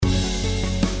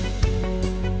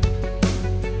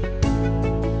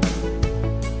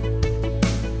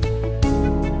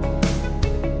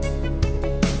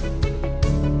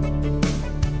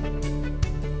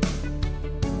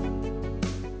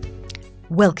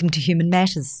Welcome to Human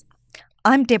Matters.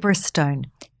 I'm Deborah Stone,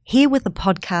 here with a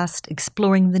podcast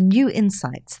exploring the new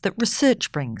insights that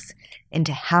research brings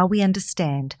into how we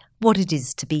understand what it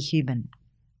is to be human.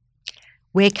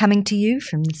 We're coming to you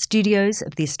from the studios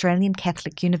of the Australian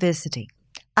Catholic University,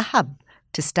 a hub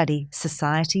to study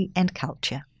society and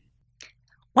culture.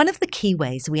 One of the key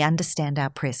ways we understand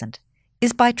our present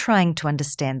is by trying to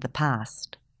understand the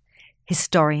past.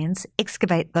 Historians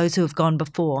excavate those who have gone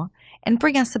before and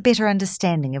bring us a better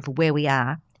understanding of where we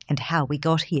are and how we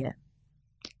got here.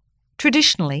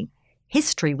 Traditionally,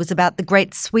 history was about the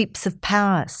great sweeps of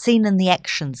power seen in the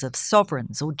actions of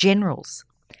sovereigns or generals.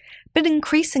 But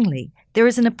increasingly, there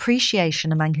is an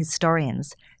appreciation among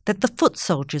historians that the foot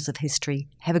soldiers of history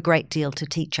have a great deal to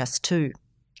teach us too.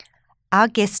 Our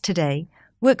guest today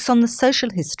works on the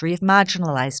social history of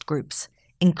marginalised groups,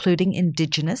 including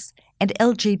Indigenous and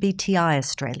LGBTI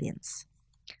Australians.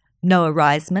 Noah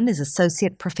Reisman is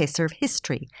Associate Professor of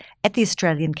History at the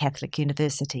Australian Catholic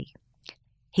University.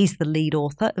 He's the lead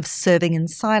author of Serving in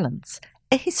Silence,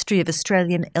 a history of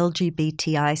Australian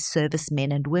LGBTI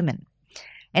servicemen and women.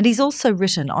 And he's also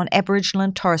written on Aboriginal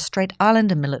and Torres Strait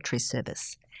Islander military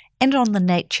service and on the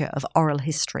nature of oral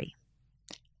history.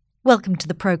 Welcome to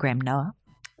the program, Noah.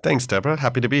 Thanks, Deborah.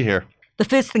 Happy to be here. The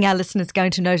first thing our listeners are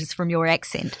going to notice from your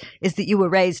accent is that you were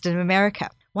raised in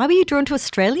America. Why were you drawn to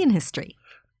Australian history?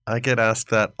 I get asked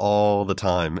that all the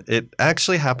time. It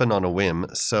actually happened on a whim.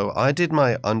 So I did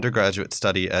my undergraduate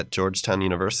study at Georgetown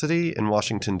University in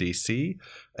Washington, D.C.,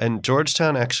 and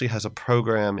Georgetown actually has a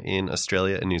program in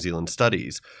Australia and New Zealand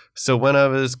studies. So when I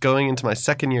was going into my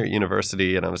second year at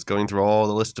university and I was going through all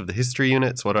the list of the history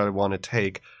units, what I want to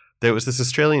take, there was this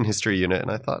Australian history unit,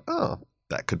 and I thought,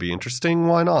 that could be interesting.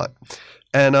 Why not?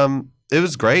 And it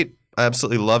was great. I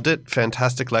absolutely loved it.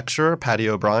 Fantastic lecturer, Paddy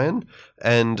O'Brien,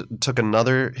 and took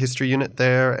another history unit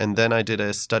there. And then I did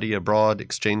a study abroad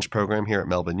exchange program here at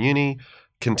Melbourne Uni,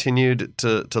 continued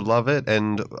to love it.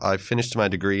 And I finished my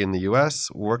degree in the US,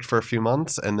 worked for a few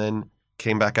months, and then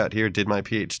came back out here, did my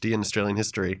PhD in Australian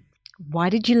history. Why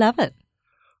did you love it?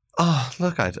 Oh,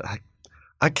 look,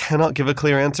 I cannot give a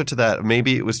clear answer to that.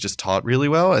 Maybe it was just taught really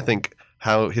well. I think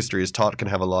how history is taught can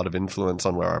have a lot of influence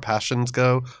on where our passions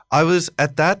go. I was,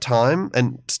 at that time,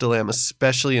 and still am,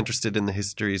 especially interested in the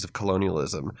histories of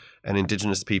colonialism and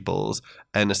Indigenous peoples,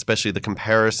 and especially the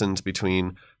comparisons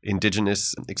between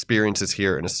Indigenous experiences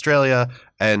here in Australia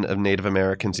and of Native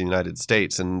Americans in the United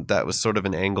States. And that was sort of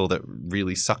an angle that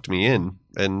really sucked me in.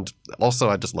 And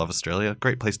also, I just love Australia.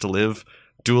 Great place to live.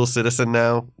 Dual citizen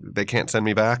now. They can't send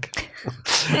me back.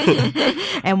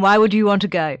 And why would you want to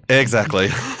go? Exactly.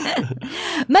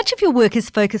 Much of your work is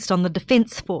focused on the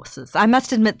Defence Forces. I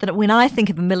must admit that when I think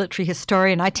of a military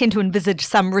historian, I tend to envisage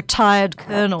some retired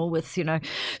colonel with,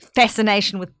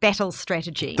 fascination with battle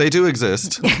strategy. They do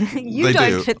exist. You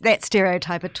don't fit that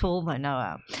stereotype at all, though,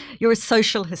 Noah. You're a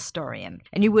social historian,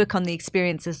 and you work on the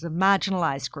experiences of a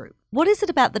marginalised group. What is it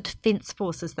about the Defence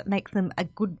Forces that make them a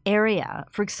good area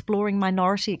for exploring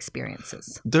minority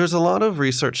experiences? There's a lot of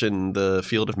research in the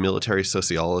field of military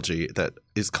sociology that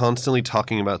is constantly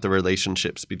talking about the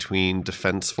relationships between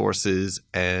defense forces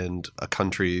and a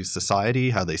country's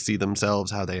society, how they see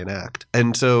themselves, how they enact.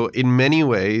 And so in many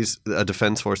ways, a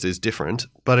defense force is different,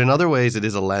 but in other ways, it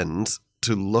is a lens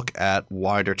to look at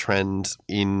wider trends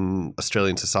in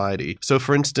Australian society. So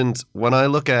for instance, when I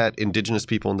look at Indigenous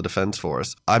people in the Defence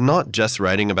Force, I'm not just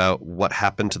writing about what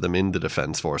happened to them in the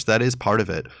Defence Force. That is part of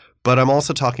it. But I'm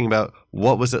also talking about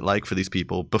what was it like for these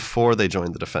people before they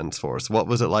joined the Defence Force? What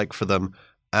was it like for them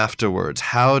afterwards?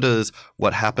 How does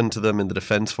what happened to them in the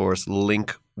Defence Force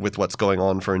link with what's going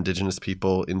on for Indigenous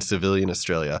people in civilian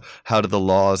Australia? How do the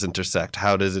laws intersect?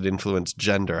 How does it influence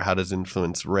gender? How does it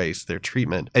influence race, their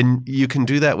treatment? And you can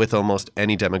do that with almost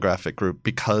any demographic group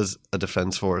because a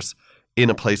Defence Force in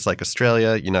a place like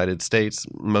Australia, United States,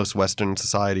 most Western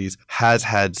societies, has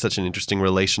had such an interesting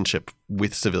relationship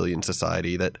with civilian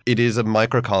society that it is a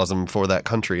microcosm for that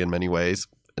country in many ways.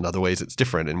 In other ways, it's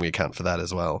different, and we account for that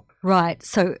as well. Right.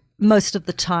 So most of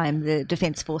the time, the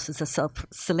Defence Forces are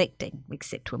self-selecting,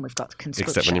 except when we've got conscription.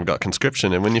 Except when you've got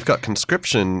conscription. And when you've got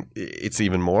conscription, it's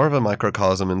even more of a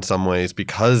microcosm in some ways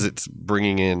because it's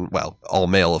bringing in, all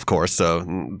male, of course, so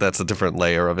that's a different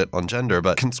layer of it on gender.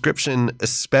 But conscription,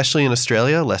 especially in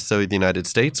Australia, less so in the United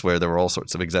States, where there were all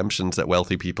sorts of exemptions that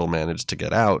wealthy people managed to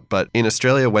get out. But in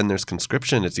Australia, when there's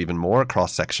conscription, it's even more a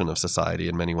cross-section of society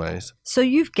in many ways. So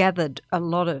you've gathered a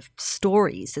lot of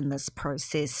stories in this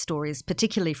process, stories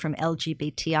particularly from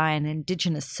LGBTI and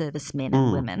Indigenous servicemen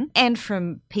and women, and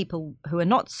from people who are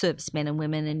not servicemen and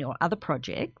women in your other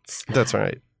projects. That's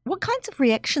right. What kinds of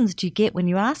reactions do you get when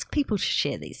you ask people to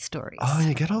share these stories? Oh,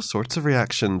 you get all sorts of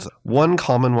reactions. One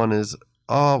common one is,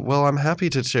 oh, well, I'm happy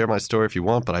to share my story if you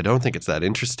want, but I don't think it's that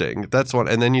interesting. That's one.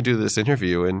 And then you do this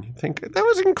interview and you think, that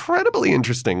was incredibly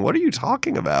interesting. What are you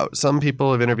talking about? Some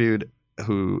people have interviewed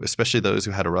who, especially those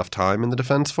who had a rough time in the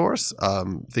Defense Force,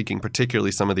 thinking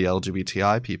particularly some of the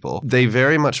LGBTI people, they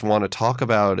very much want to talk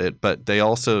about it, but they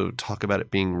also talk about it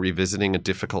being revisiting a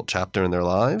difficult chapter in their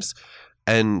lives.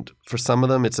 And for some of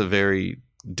them, it's a very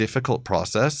difficult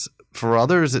process. For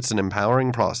others, it's an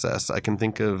empowering process. I can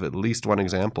think of at least one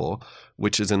example,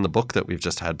 which is in the book that we've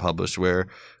just had published, where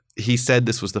he said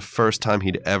this was the first time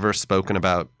he'd ever spoken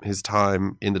about his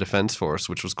time in the Defense Force,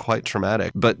 which was quite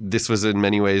traumatic. But this was in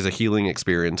many ways a healing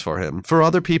experience for him. For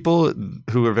other people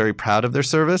who are very proud of their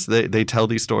service, they tell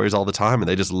these stories all the time and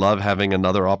they just love having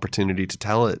another opportunity to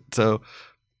tell it. So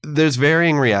there's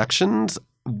varying reactions.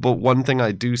 But one thing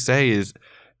I do say is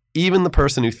even the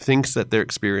person who thinks that their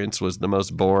experience was the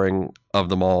most boring of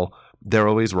them all, they're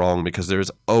always wrong because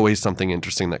there's always something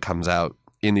interesting that comes out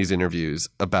in these interviews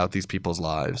about these people's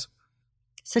lives.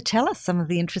 So tell us some of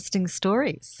the interesting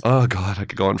stories. Oh, God, I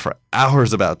could go on for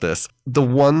hours about this. The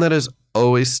one that has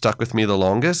always stuck with me the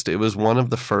longest, it was one of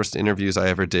the first interviews I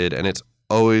ever did, and it's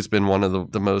always been one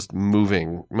of the most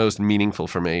moving, most meaningful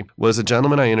for me, was a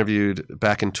gentleman I interviewed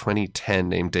back in 2010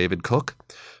 named David Cook.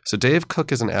 So Dave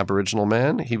Cook is an Aboriginal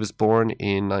man. He was born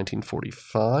in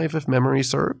 1945, if memory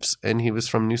serves, and he was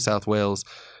from New South Wales.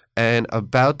 And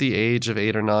about the age of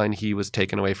 8 or 9, he was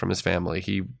taken away from his family.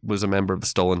 He was a member of the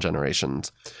Stolen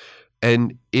Generations.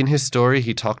 And in his story,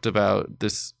 he talked about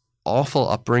this awful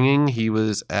upbringing. He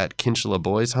was at Kinchela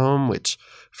Boys' Home, which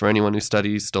for anyone who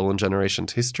studies Stolen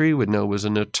Generations history would know was a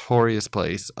notorious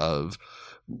place of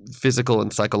physical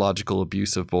and psychological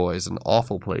abuse of boys, an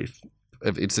awful place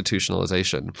of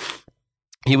institutionalization.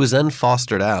 He was then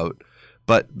fostered out.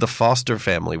 But the foster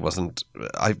family wasn't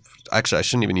 – I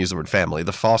shouldn't even use the word family.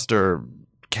 The foster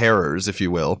carers, if you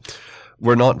will,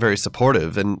 were not very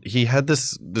supportive. And he had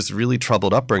this really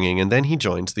troubled upbringing, and then he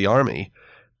joins the Army.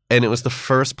 And it was the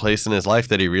first place in his life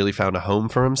that he really found a home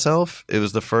for himself. It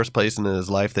was the first place in his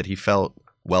life that he felt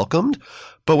welcomed.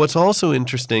 But what's also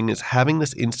interesting is having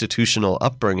this institutional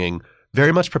upbringing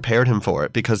very much prepared him for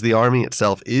it because the Army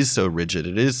itself is so rigid.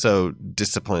 It is so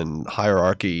disciplined,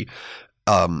 hierarchy,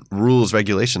 rules,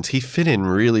 regulations. He fit in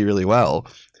really, really well.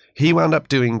 He wound up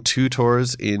doing 2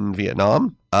 tours in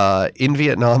Vietnam. In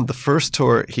Vietnam, the first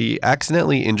tour, he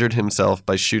accidentally injured himself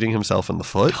by shooting himself in the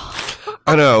foot.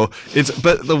 I know. It's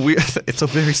a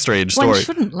very strange story. One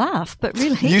shouldn't laugh, but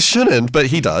really. You shouldn't, but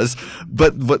he does.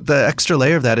 But what the extra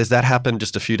layer of that is that happened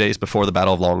just a few days before the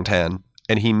Battle of Long Tan,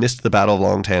 and he missed the Battle of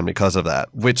Long Tan because of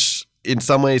that, which in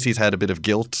some ways he's had a bit of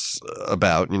guilt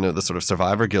about, the sort of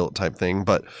survivor guilt type thing.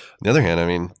 But on the other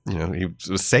hand, he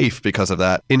was safe because of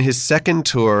that. In his second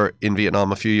tour in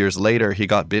Vietnam a few years later, he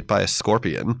got bit by a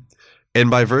scorpion.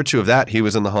 And by virtue of that, he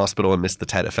was in the hospital and missed the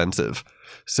Tet Offensive.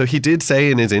 So he did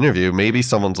say in his interview, maybe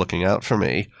someone's looking out for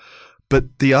me.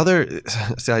 But the other,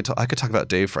 I could talk about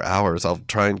Dave for hours. I'll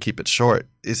try and keep it short,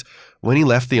 is when he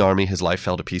left the Army, his life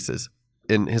fell to pieces.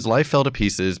 And his life fell to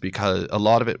pieces because a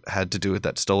lot of it had to do with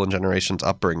that Stolen Generations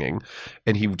upbringing.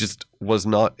 And he just was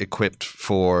not equipped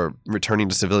for returning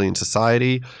to civilian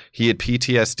society. He had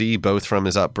PTSD both from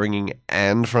his upbringing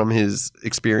and from his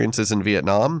experiences in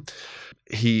Vietnam.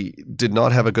 He did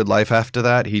not have a good life after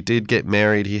that. He did get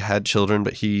married. He had children,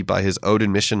 but he, by his own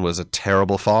admission, was a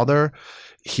terrible father.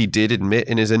 He did admit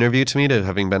in his interview to me to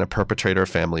having been a perpetrator of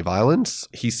family violence.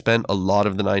 He spent a lot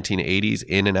of the 1980s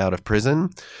in and out of prison.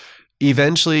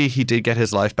 Eventually, he did get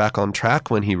his life back on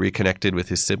track when he reconnected with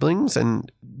his siblings.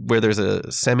 And where there's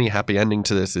a semi-happy ending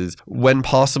to this is when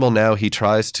possible now, he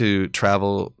tries to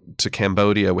travel to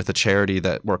Cambodia with a charity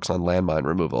that works on landmine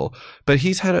removal. But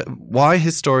why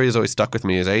his story has always stuck with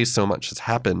me is so much has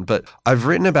happened. But I've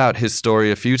written about his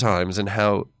story a few times and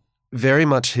how very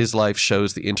much his life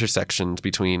shows the intersections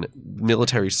between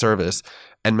military service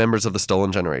and members of the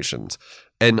Stolen Generations.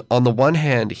 And on the one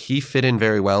hand, he fit in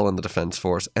very well in the Defense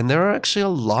Force. And there are actually a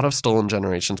lot of Stolen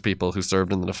Generations people who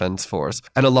served in the Defense Force.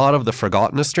 And a lot of the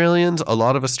forgotten Australians, a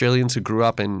lot of Australians who grew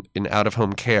up in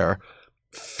out-of-home care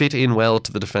fit in well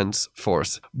to the Defense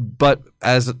Force. But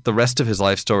as the rest of his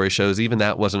life story shows, even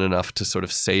that wasn't enough to sort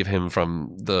of save him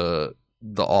from the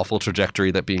awful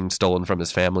trajectory that being stolen from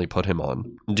his family put him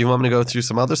on. Do you want me to go through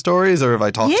some other stories, or have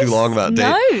I talked too long about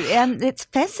Dave? No, it's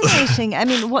fascinating. I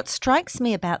mean, what strikes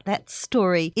me about that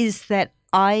story is that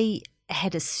I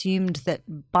had assumed that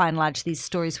by and large these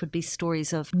stories would be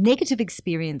stories of negative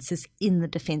experiences in the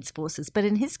Defence Forces. But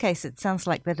in his case, it sounds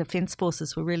like the Defence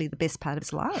Forces were really the best part of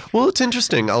his life. Well, it's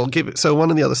interesting. So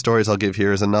one of the other stories I'll give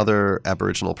here is another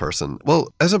Aboriginal person.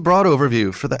 Well, as a broad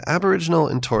overview, for the Aboriginal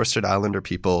and Torres Strait Islander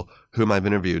people whom I've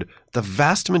interviewed, the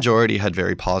vast majority had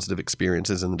very positive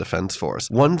experiences in the Defence Force.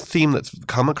 One theme that's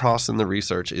come across in the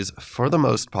research is, for the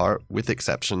most part, with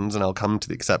exceptions, and I'll come to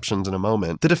the exceptions in a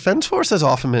moment, the Defence Force has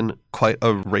often been quite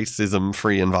a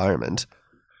racism-free environment.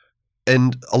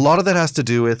 And a lot of that has to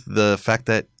do with the fact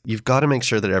that you've got to make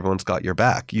sure that everyone's got your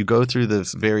back. You go through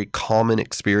this very common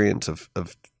experience of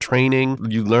training.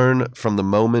 You learn from the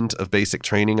moment of basic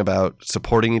training about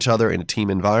supporting each other in a team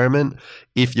environment.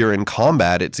 If you're in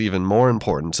combat, it's even more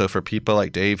important. So for people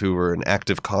like Dave who were in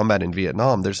active combat in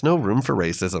Vietnam, there's no room for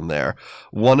racism there.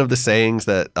 One of the sayings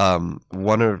that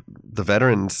one of the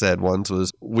veterans said once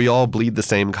was, "We all bleed the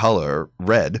same color,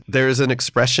 red." There's an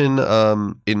expression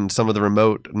in some of the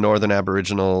remote northern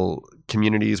Aboriginal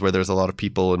communities where there's a lot of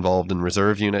people involved in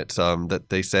reserve units that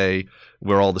they say,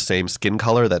 "We're all the same skin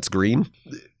color, that's green."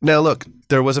 Now, look,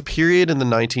 there was a period in the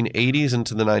 1980s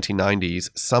into the 1990s.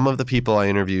 Some of the people I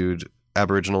interviewed,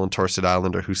 Aboriginal and Torres Strait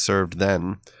Islander, who served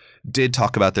then, did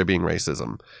talk about there being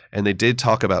racism. And they did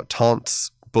talk about taunts,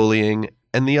 bullying.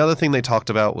 And the other thing they talked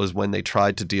about was when they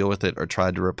tried to deal with it or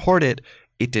tried to report it,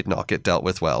 it did not get dealt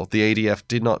with well. The ADF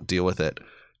did not deal with it.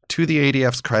 To the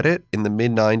ADF's credit, in the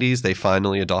mid-90s, they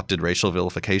finally adopted racial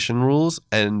vilification rules,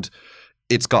 and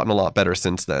it's gotten a lot better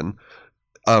since then.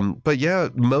 But yeah,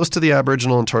 most of the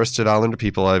Aboriginal and Torres Strait Islander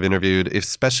people I've interviewed,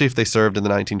 especially if they served in the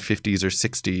 1950s or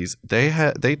 60s,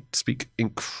 they speak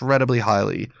incredibly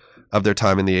highly of their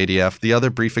time in the ADF. The other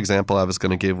brief example I was going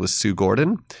to give was Sue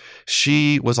Gordon.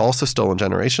 She was also Stolen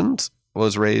Generations,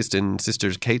 was raised in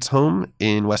Sister Kate's home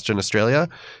in Western Australia.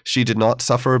 She did not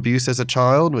suffer abuse as a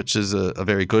child, which is a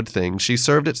very good thing. She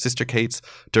served at Sister Kate's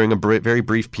during a very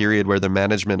brief period where the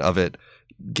management of it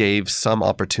gave some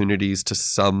opportunities to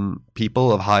some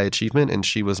people of high achievement, and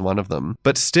she was one of them.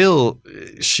 But still,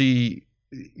 she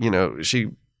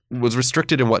was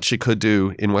restricted in what she could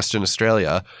do in Western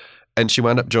Australia, and she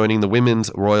wound up joining the Women's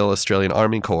Royal Australian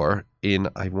Army Corps in,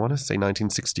 I want to say,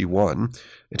 1961.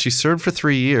 And she served for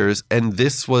 3 years, and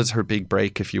this was her big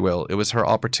break, if you will. It was her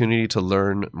opportunity to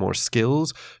learn more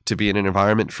skills, to be in an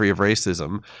environment free of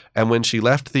racism. And when she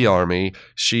left the Army,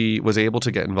 she was able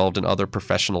to get involved in other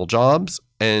professional jobs.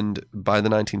 And by the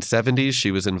 1970s, she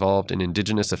was involved in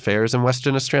Indigenous affairs in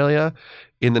Western Australia.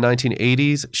 In the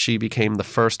 1980s, she became the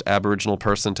first Aboriginal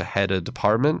person to head a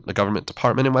government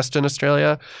department in Western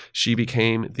Australia. She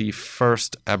became the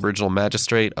first Aboriginal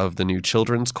magistrate of the new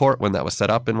Children's Court when that was set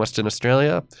up in Western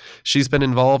Australia. She's been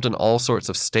involved in all sorts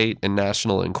of state and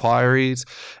national inquiries.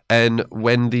 And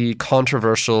when the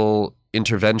controversial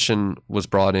intervention was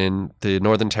brought in, the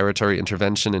Northern Territory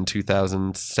intervention in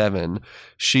 2007,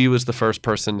 she was the first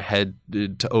person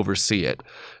headed to oversee it.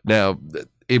 Now,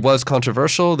 it was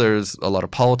controversial. There's a lot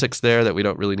of politics there that we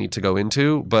don't really need to go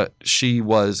into, but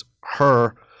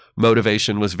her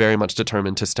motivation was very much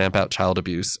determined to stamp out child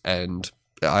abuse. And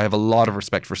I have a lot of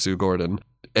respect for Sue Gordon.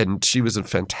 And she was a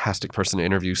fantastic person to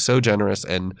interview, so generous,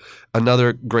 and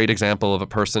another great example of a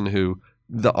person who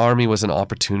the Army was an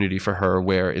opportunity for her,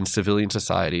 where in civilian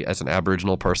society, as an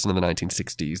Aboriginal person in the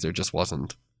 1960s, there just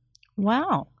wasn't.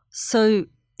 Wow. So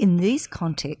in these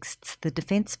contexts, the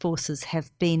Defence Forces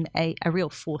have been a real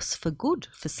force for good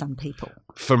for some people.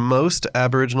 For most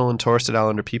Aboriginal and Torres Strait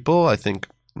Islander people, I think,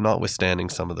 notwithstanding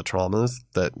some of the traumas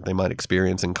that they might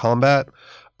experience in combat,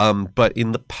 but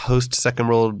in the post-Second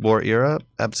World War era,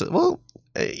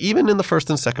 even in the First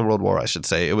and Second World War, I should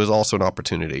say, it was also an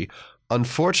opportunity.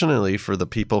 Unfortunately for the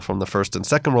people from the First and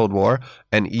Second World War,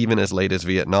 and even as late as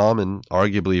Vietnam, and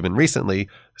arguably even recently,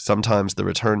 sometimes the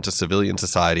return to civilian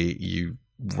society, you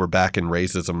were back in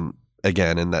racism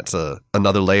again, and that's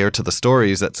another layer to the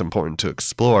stories that's important to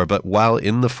explore. But while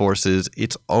in the forces,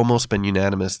 it's almost been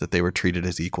unanimous that they were treated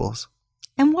as equals.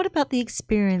 And what about the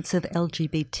experience of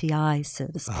LGBTI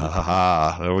service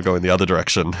people? We're going the other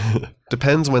direction.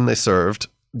 Depends when they served.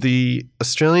 The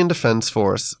Australian Defence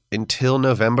Force, until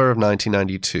November of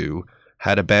 1992,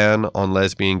 had a ban on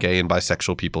lesbian, gay, and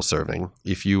bisexual people serving.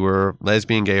 If you were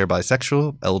lesbian, gay, or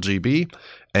bisexual, LGB,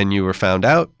 and you were found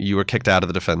out, you were kicked out of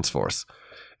the Defence Force.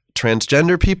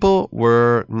 Transgender people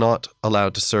were not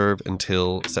allowed to serve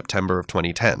until September of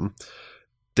 2010.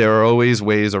 There are always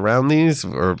ways around these,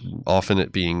 or often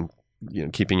it being,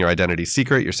 keeping your identity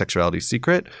secret, your sexuality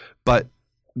secret. But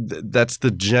that's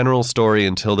the general story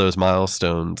until those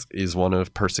milestones, is one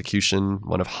of persecution,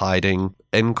 one of hiding,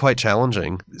 and quite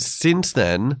challenging. Since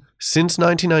then, since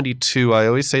 1992, I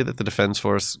always say that the Defense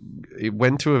Force, it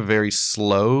went through a very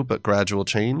slow but gradual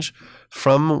change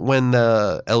from when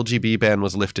the LGB ban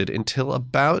was lifted until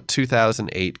about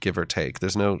 2008, give or take.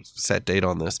 There's no set date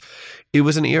on this. It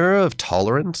was an era of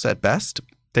tolerance at best.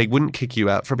 They wouldn't kick you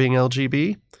out for being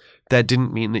LGB. That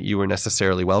didn't mean that you were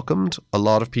necessarily welcomed. A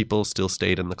lot of people still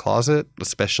stayed in the closet,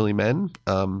 especially men.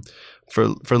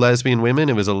 For lesbian women,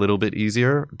 it was a little bit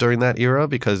easier during that era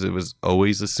because it was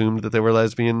always assumed that they were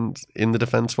lesbians in the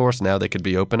Defense Force. Now they could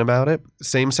be open about it.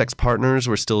 Same-sex partners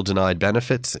were still denied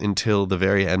benefits until the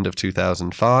very end of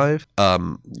 2005.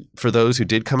 For those who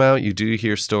did come out, you do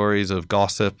hear stories of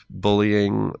gossip,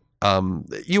 bullying.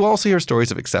 You also hear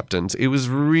stories of acceptance. It was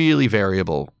really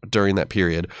variable during that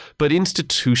period. But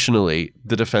institutionally,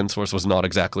 the Defense Force was not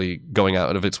exactly going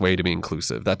out of its way to be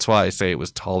inclusive. That's why I say it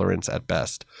was tolerance at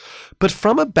best. But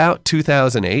from about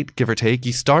 2008, give or take,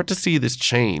 you start to see this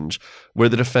change where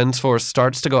the Defense Force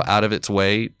starts to go out of its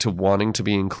way to wanting to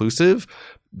be inclusive.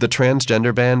 The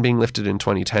transgender ban being lifted in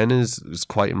 2010 is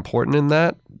quite important in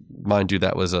that. Mind you,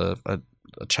 that was a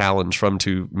challenge from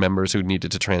two members who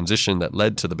needed to transition that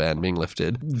led to the ban being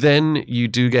lifted. Then you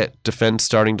do get Defense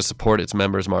starting to support its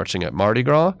members marching at Mardi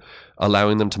Gras,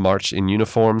 allowing them to march in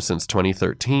uniform since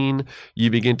 2013.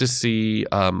 You begin to see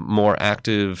more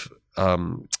active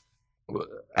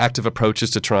approaches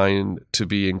to trying to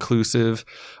be inclusive.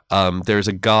 There's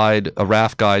a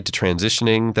RAF guide to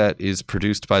transitioning that is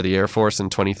produced by the Air Force in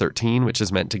 2013, which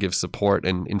is meant to give support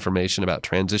and information about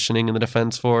transitioning in the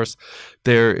Defense Force.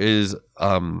 There is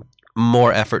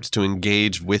more efforts to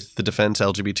engage with the Defense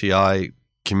LGBTI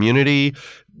community.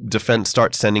 Defense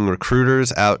starts sending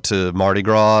recruiters out to Mardi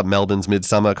Gras, Melbourne's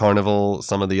Midsummer Carnival,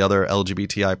 some of the other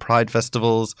LGBTI pride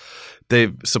festivals.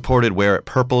 They've supported Wear It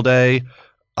Purple Day.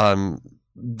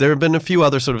 There have been a few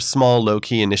other sort of small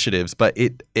low-key initiatives, but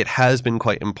it has been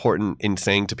quite important in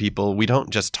saying to people, we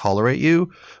don't just tolerate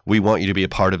you, we want you to be a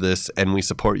part of this, and we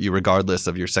support you regardless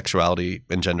of your sexuality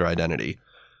and gender identity.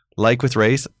 Like with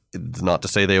race, it's not to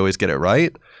say they always get it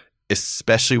right,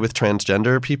 especially with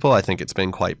transgender people. I think it's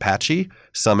been quite patchy.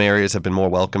 Some areas have been more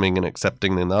welcoming and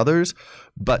accepting than others,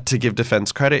 but to give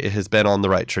Defense credit, it has been on the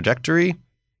right trajectory.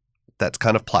 That's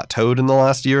kind of plateaued in the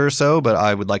last year or so, but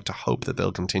I would like to hope that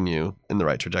they'll continue in the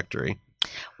right trajectory.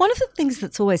 One of the things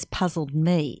that's always puzzled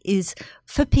me is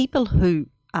for people who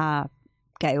are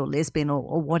gay or lesbian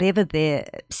or whatever their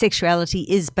sexuality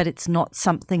is, but it's not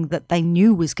something that they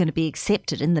knew was going to be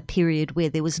accepted in the period where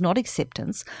there was not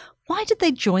acceptance, why did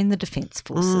they join the Defence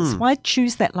Forces? Why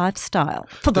choose that lifestyle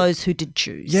for those who did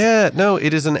choose? Yeah, no,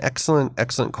 it is an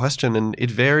excellent question, and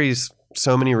it varies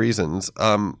so many reasons.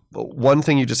 One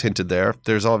thing you just hinted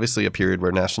there's obviously a period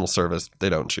where national service, they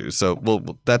don't choose. So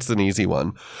that's an easy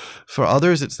one. For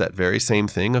others, it's that very same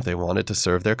thing of they wanted to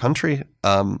serve their country.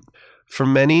 For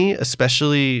many,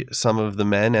 especially some of the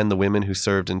men and the women who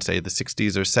served in, say, the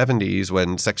 60s or 70s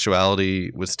when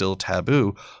sexuality was still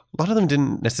taboo, a lot of them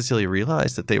didn't necessarily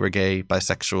realize that they were gay,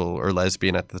 bisexual, or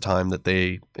lesbian at the time that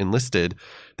they enlisted.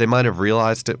 They might have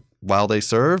realized it while they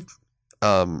served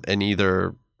and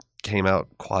either came out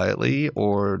quietly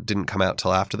or didn't come out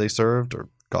till after they served or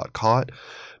got caught.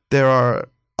 There are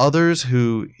others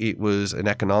who it was an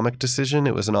economic decision,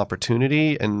 it was an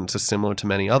opportunity, and so similar to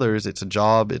many others, it's a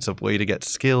job, it's a way to get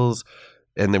skills,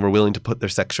 and they were willing to put their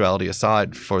sexuality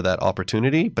aside for that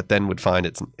opportunity, but then would find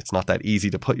it's not that easy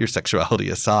to put your sexuality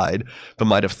aside, but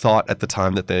might have thought at the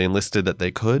time that they enlisted that they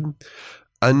could.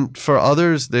 And for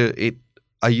others,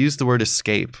 I use the word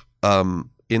escape.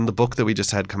 In the book that we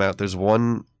just had come out, there's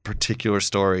one particular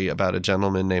story about a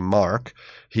gentleman named Mark.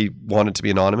 He wanted to be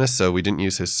anonymous, so we didn't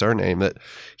use his surname, but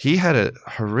he had a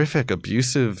horrific,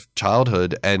 abusive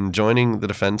childhood, and joining the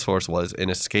Defense Force was an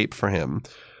escape for him.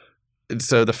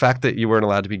 So the fact that you weren't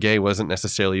allowed to be gay wasn't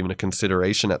necessarily even a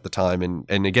consideration at the time,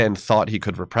 and again, thought he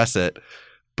could repress it,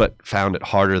 but found it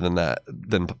harder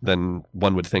than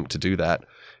one would think to do that.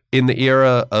 In the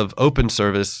era of open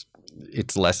service,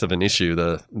 it's less of an issue,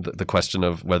 the question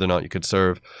of whether or not you could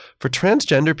serve. For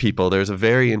transgender people, there's a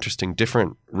very interesting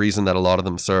different reason that a lot of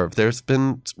them serve. There's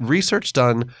been research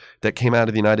done that came out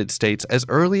of the United States as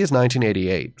early as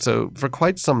 1988, so for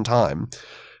quite some time,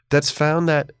 that's found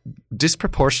that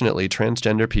disproportionately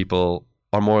transgender people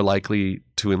are more likely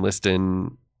to enlist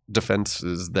in defense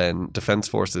forces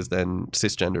than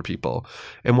cisgender people.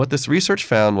 And what this research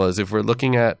found was, if we're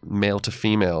looking at male to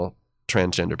female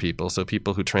transgender people, so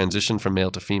people who transition from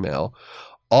male to female,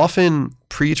 often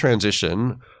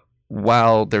pre-transition,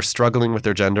 while they're struggling with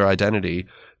their gender identity,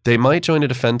 They might join a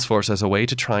defense force as a way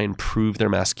to try and prove their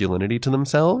masculinity to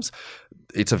themselves.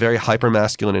 It's a very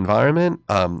hyper-masculine environment.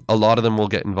 A lot of them will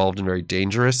get involved in very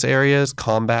dangerous areas,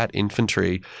 combat,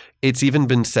 infantry. It's even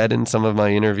been said in some of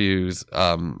my interviews,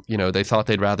 they thought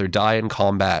they'd rather die in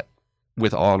combat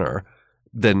with honor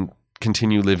than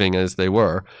continue living as they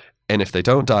were. And if they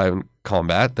don't die in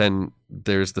combat, then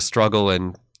there's the struggle,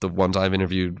 and the ones I've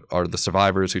interviewed are the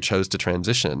survivors who chose to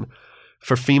transition.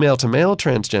 For female to male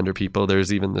transgender people,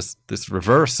 there's even this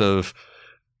reverse of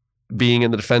being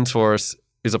in the defense force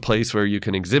is a place where you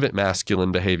can exhibit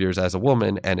masculine behaviors as a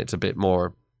woman, and it's a bit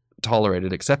more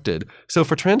tolerated, accepted. So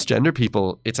for transgender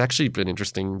people, it's actually been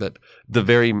interesting that the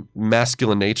very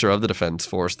masculine nature of the defense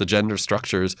force, the gender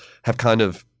structures, have kind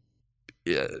of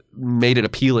made it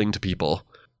appealing to people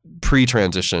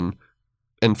pre-transition,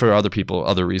 and for other people,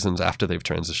 other reasons after they've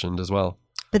transitioned as well.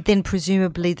 But then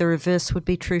presumably the reverse would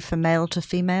be true for male to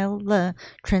female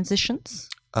transitions?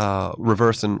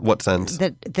 Reverse in what sense?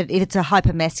 That if it's a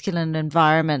hyper-masculine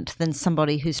environment, then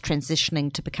somebody who's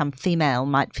transitioning to become female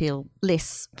might feel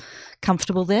less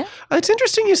comfortable there? It's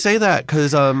interesting you say that,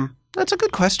 because that's a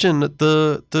good question.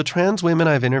 The trans women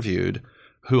I've interviewed,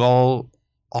 who all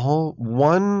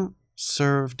one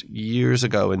served years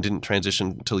ago and didn't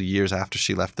transition until years after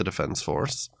she left the defense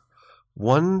force.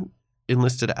 One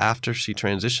enlisted after she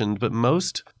transitioned, but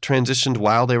most transitioned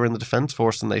while they were in the defense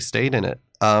force, and they stayed in it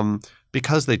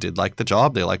because they did like the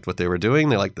job. They liked what they were doing.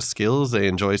 They liked the skills. They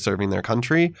enjoy serving their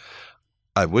country.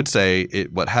 I would say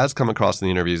what has come across in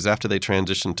the interviews after they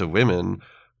transitioned to women,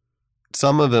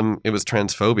 some of them, it was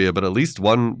transphobia, but at least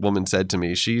one woman said to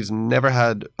me she's never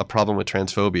had a problem with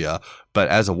transphobia, but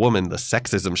as a woman, the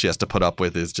sexism she has to put up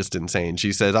with is just insane.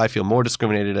 She says, I feel more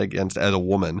discriminated against as a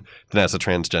woman than as a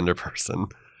transgender person.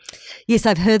 Yes,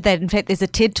 I've heard that. In fact, there's a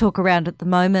TED Talk around at the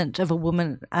moment of a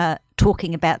woman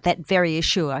talking about that very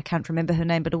issue. I can't remember her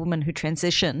name, but a woman who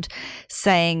transitioned,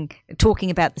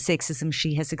 talking about the sexism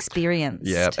she has experienced.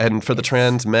 Yeah, and for the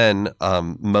trans men,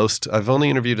 I've only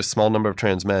interviewed a small number of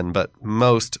trans men, but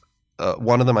most,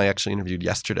 one of them I actually interviewed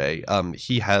yesterday,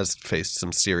 he has faced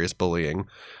some serious bullying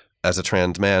as a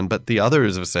trans man, but the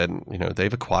others have said,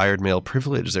 they've acquired male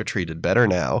privilege. They're treated better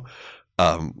now.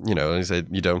 He said,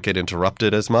 you don't get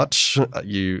interrupted as much.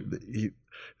 He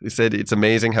said it's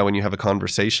amazing how when you have a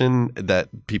conversation that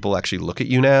people actually look at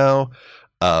you now,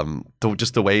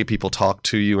 just the way people talk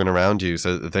to you and around you.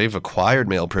 So they've acquired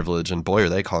male privilege, and boy, are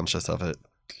they conscious of it.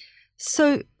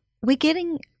 So we're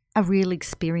getting a real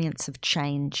experience of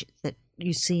change that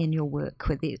you see in your work,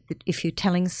 if you're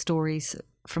telling stories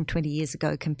from 20 years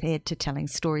ago compared to telling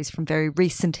stories from very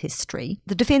recent history.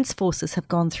 The Defence Forces have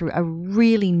gone through a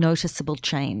really noticeable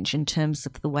change in terms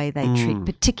of the way they treat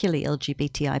particularly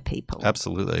LGBTI people.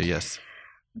 Absolutely, yes.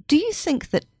 Do you think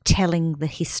that telling the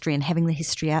history and having the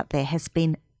history out there has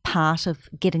been part of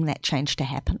getting that change to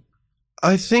happen?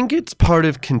 I think it's part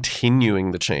of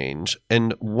continuing the change.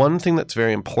 And one thing that's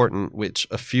very important, which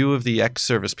a few of the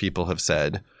ex-service people have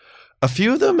said, a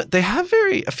few of them have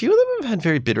had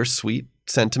very bittersweet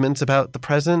sentiments about the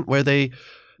present, where they've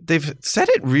said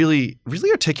it really, really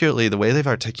articulately, the way they've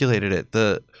articulated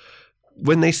it.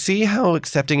 When they see how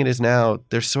accepting it is now,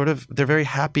 they're very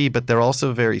happy, but they're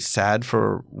also very sad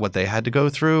for what they had to go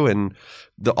through and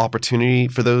the opportunity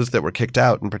for those that were kicked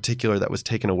out in particular that was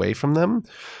taken away from them.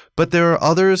 But there are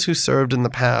others who served in the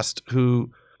past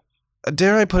who,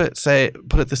 dare I put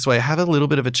it this way, have a little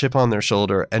bit of a chip on their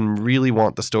shoulder and really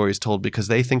want the stories told because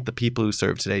they think the people who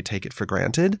serve today take it for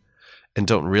granted and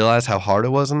don't realize how hard it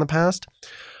was in the past.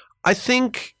 I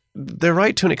think they're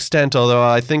right to an extent, although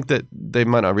I think that they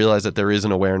might not realize that there is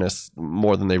an awareness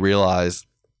more than they realize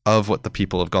of what the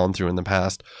people have gone through in the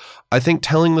past. I think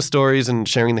telling the stories and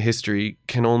sharing the history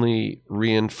can only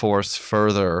reinforce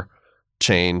further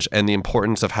change and the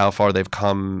importance of how far they've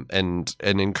come and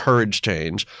encourage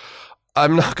change.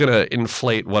 I'm not going to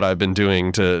inflate what I've been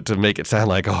doing to make it sound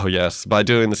like, oh, yes, by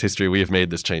doing this history, we have made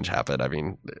this change happen. I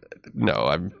mean,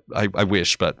 no, I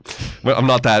wish, but I'm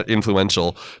not that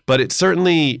influential. But it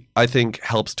certainly, I think,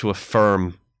 helps to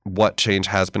affirm what change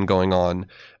has been going on.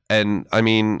 And I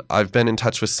mean, I've been in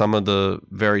touch with some of the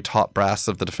very top brass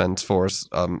of the Defense Force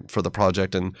for the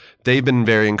project, and they've been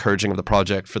very encouraging of the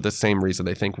project for the same reason.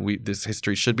 They think this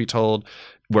history should be told.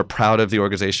 We're proud of the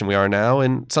organization we are now,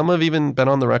 and some have even been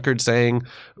on the record saying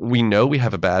we know we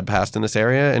have a bad past in this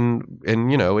area, and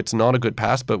it's not a good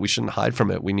past, but we shouldn't hide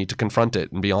from it. We need to confront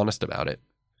it and be honest about it.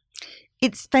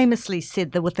 It's famously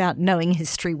said that without knowing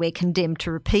history, we're condemned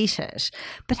to repeat it.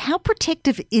 But how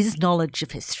protective is knowledge of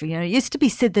history? It used to be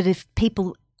said that if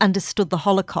people understood the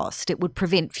Holocaust, it would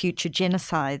prevent future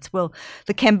genocides. Well,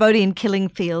 the Cambodian killing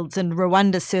fields in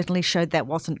Rwanda certainly showed that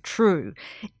wasn't true.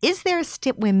 Is there a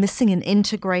step we're missing in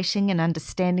integrating an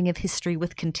understanding of history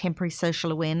with contemporary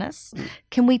social awareness?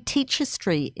 Can we teach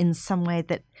history in some way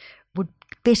that would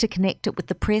better connect it with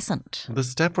the present? The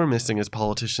step we're missing is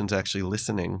politicians actually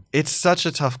listening. It's such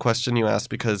a tough question you ask,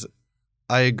 because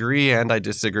I agree and I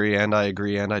disagree and I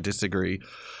agree and I disagree.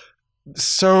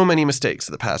 So many mistakes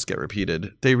of the past get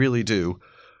repeated. They really do.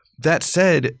 That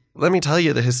said, let me tell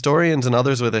you, the historians and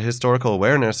others with a historical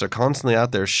awareness are constantly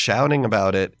out there shouting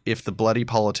about it if the bloody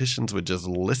politicians would just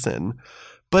listen.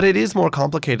 But it is more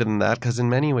complicated than that, because in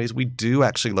many ways we do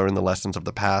actually learn the lessons of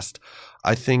the past.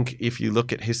 I think if you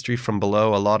look at history from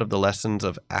below, a lot of the lessons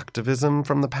of activism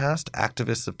from the past,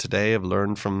 activists of today have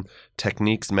learned from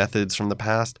techniques, methods from the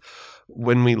past.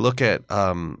 When we look at,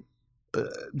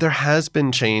 there has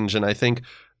been change, and I think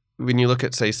when you look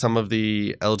at, say, some of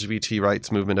the LGBT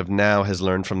rights movement of now has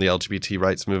learned from the LGBT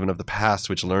rights movement of the past,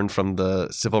 which learned from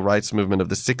the civil rights movement of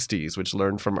the 60s, which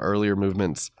learned from earlier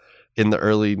movements in the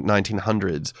early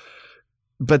 1900s.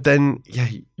 But then, yeah,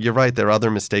 you're right. There are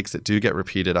other mistakes that do get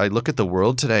repeated. I look at the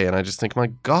world today and I just think, my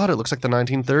God, it looks like the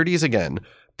 1930s again.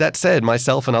 That said,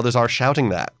 myself and others are shouting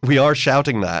that. We are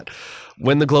shouting that.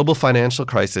 When the global financial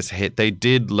crisis hit, they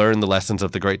did learn the lessons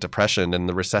of the Great Depression, and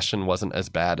the recession wasn't as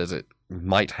bad as it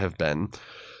might have been.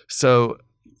 So,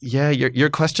 yeah, your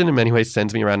question in many ways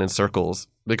sends me around in circles,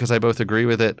 because I both agree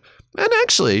with it. And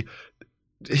actually,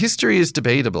 history is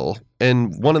debatable.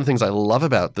 And one of the things I love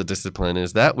about the discipline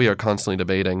is that we are constantly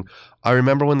debating. I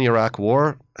remember when the Iraq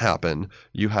War happened,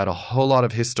 you had a whole lot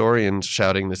of historians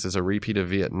shouting, this is a repeat of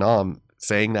Vietnam,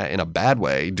 saying that in a bad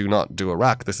way, do not do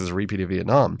Iraq, this is a repeat of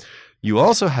Vietnam. You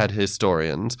also had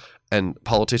historians and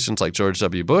politicians like George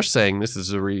W. Bush saying this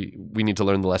is we need to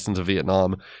learn the lessons of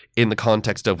Vietnam in the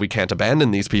context of we can't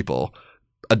abandon these people,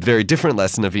 a very different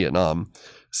lesson of Vietnam.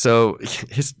 So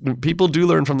people do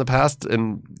learn from the past,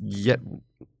 and yet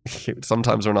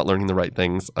sometimes we're not learning the right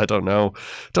things. I don't know.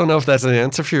 Don't know if that's an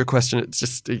answer for your question. It's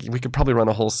just, we could probably run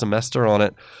a whole semester on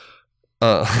it,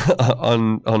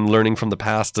 on learning from the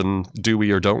past, and do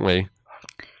we or don't we?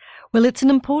 Well, it's an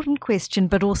important question,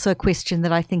 but also a question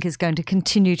that I think is going to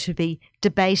continue to be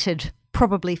debated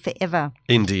probably forever.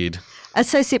 Indeed.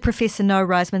 Associate Professor Noah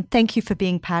Reisman, thank you for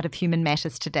being part of Human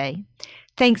Matters today.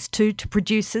 Thanks to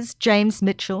producers James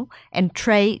Mitchell and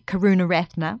Trey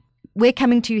Karunaratne. We're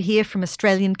coming to you here from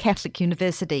Australian Catholic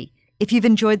University. If you've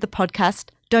enjoyed the podcast,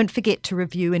 don't forget to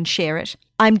review and share it.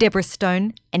 I'm Deborah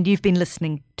Stone, and you've been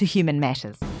listening to Human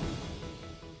Matters.